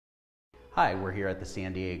Hi, we're here at the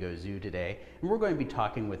San Diego Zoo today, and we're going to be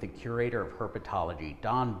talking with the curator of herpetology,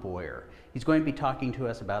 Don Boyer. He's going to be talking to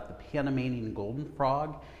us about the Panamanian golden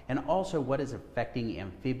frog and also what is affecting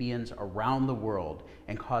amphibians around the world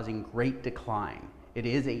and causing great decline. It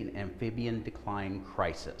is an amphibian decline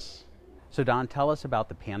crisis. So Don, tell us about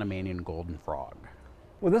the Panamanian golden frog.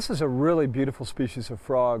 Well, this is a really beautiful species of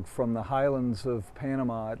frog from the highlands of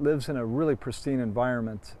Panama. It lives in a really pristine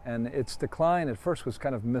environment, and its decline at first was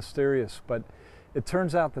kind of mysterious, but it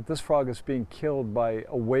turns out that this frog is being killed by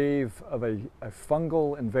a wave of a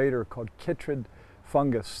fungal invader called chytrid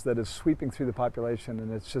fungus that is sweeping through the population,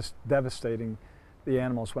 and it's just devastating the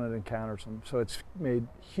animals when it encounters them. So it's made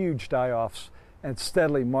huge die-offs, and it's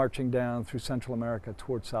steadily marching down through Central America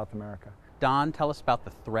towards South America. Don, tell us about the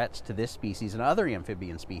threats to this species and other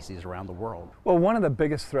amphibian species around the world. Well, one of the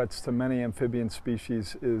biggest threats to many amphibian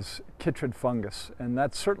species is chytrid fungus, and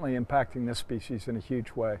that's certainly impacting this species in a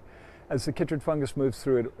huge way. As the chytrid fungus moves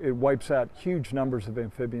through it, it wipes out huge numbers of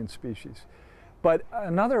amphibian species. But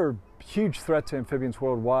another huge threat to amphibians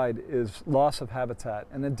worldwide is loss of habitat,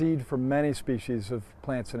 and indeed for many species of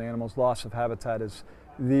plants and animals, loss of habitat is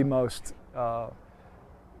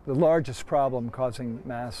the largest problem causing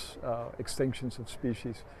mass extinctions of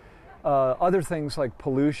species. Other things like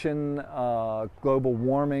pollution, global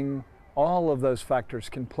warming, all of those factors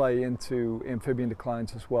can play into amphibian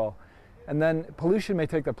declines as well. And then pollution may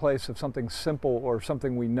take the place of something simple or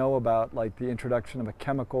something we know about, like the introduction of a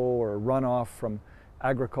chemical or a runoff from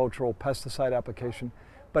agricultural pesticide application,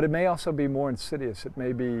 but it may also be more insidious. It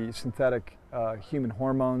may be synthetic human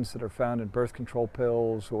hormones that are found in birth control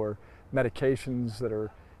pills or medications that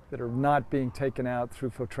are not being taken out through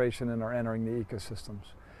filtration and are entering the ecosystems.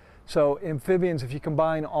 So amphibians, if you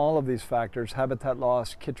combine all of these factors, habitat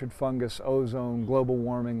loss, chytrid fungus, ozone, global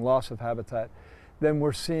warming, loss of habitat, then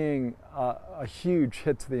we're seeing a huge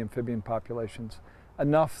hit to the amphibian populations.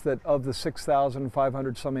 Enough that of the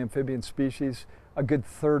 6,500 some amphibian species, a good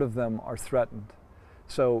third of them are threatened.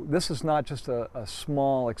 So this is not just a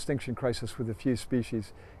small extinction crisis with a few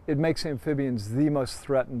species. It makes amphibians the most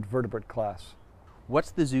threatened vertebrate class.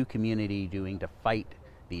 What's the zoo community doing to fight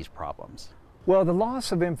these problems? Well, the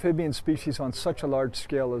loss of amphibian species on such a large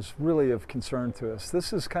scale is really of concern to us.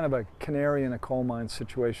 This is kind of a canary in a coal mine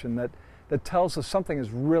situation that tells us something is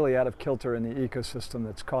really out of kilter in the ecosystem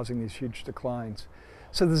that's causing these huge declines.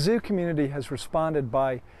 So the zoo community has responded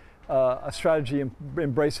by a strategy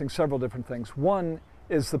embracing several different things. One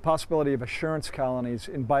is the possibility of assurance colonies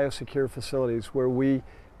in biosecure facilities where we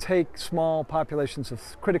take small populations of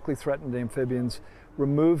critically threatened amphibians,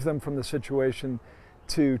 remove them from the situation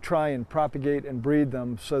to try and propagate and breed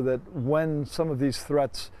them so that when some of these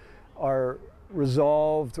threats are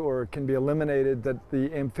resolved or can be eliminated, that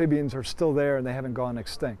the amphibians are still there and they haven't gone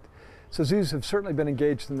extinct. So zoos have certainly been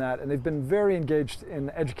engaged in that, and they've been very engaged in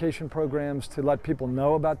education programs to let people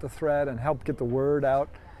know about the threat and help get the word out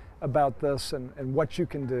about this and what you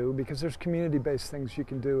can do, because there's community-based things you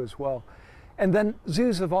can do as well. And then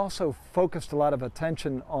zoos have also focused a lot of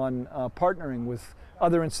attention on partnering with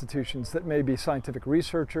other institutions that may be scientific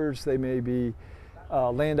researchers, they may be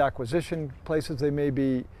land acquisition places, they may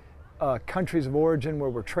be countries of origin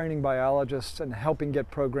where we're training biologists and helping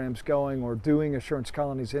get programs going or doing assurance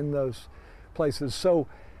colonies in those places. So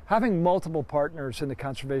having multiple partners in the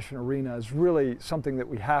conservation arena is really something that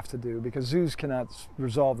we have to do because zoos cannot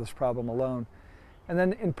resolve this problem alone. And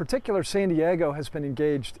then in particular, San Diego has been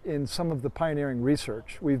engaged in some of the pioneering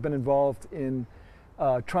research. We've been involved in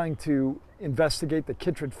trying to investigate the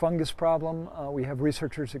chytrid fungus problem. We have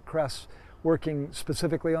researchers at CRES working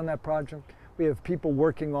specifically on that project. We have people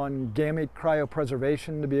working on gamete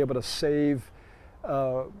cryopreservation to be able to save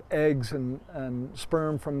eggs and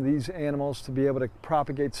sperm from these animals to be able to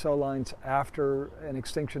propagate cell lines after an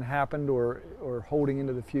extinction happened or holding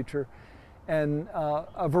into the future. And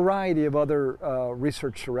a variety of other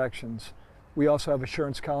research directions. We also have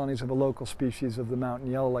assurance colonies of a local species of the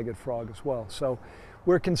mountain yellow-legged frog as well. So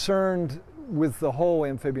we're concerned with the whole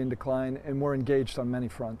amphibian decline, and we're engaged on many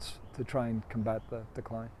fronts to try and combat the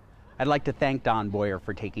decline. I'd like to thank Don Boyer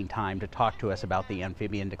for taking time to talk to us about the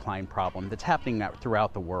amphibian decline problem that's happening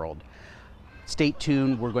throughout the world. Stay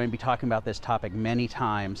tuned, we're going to be talking about this topic many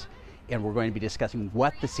times, and we're going to be discussing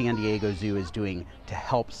what the San Diego Zoo is doing to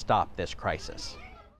help stop this crisis.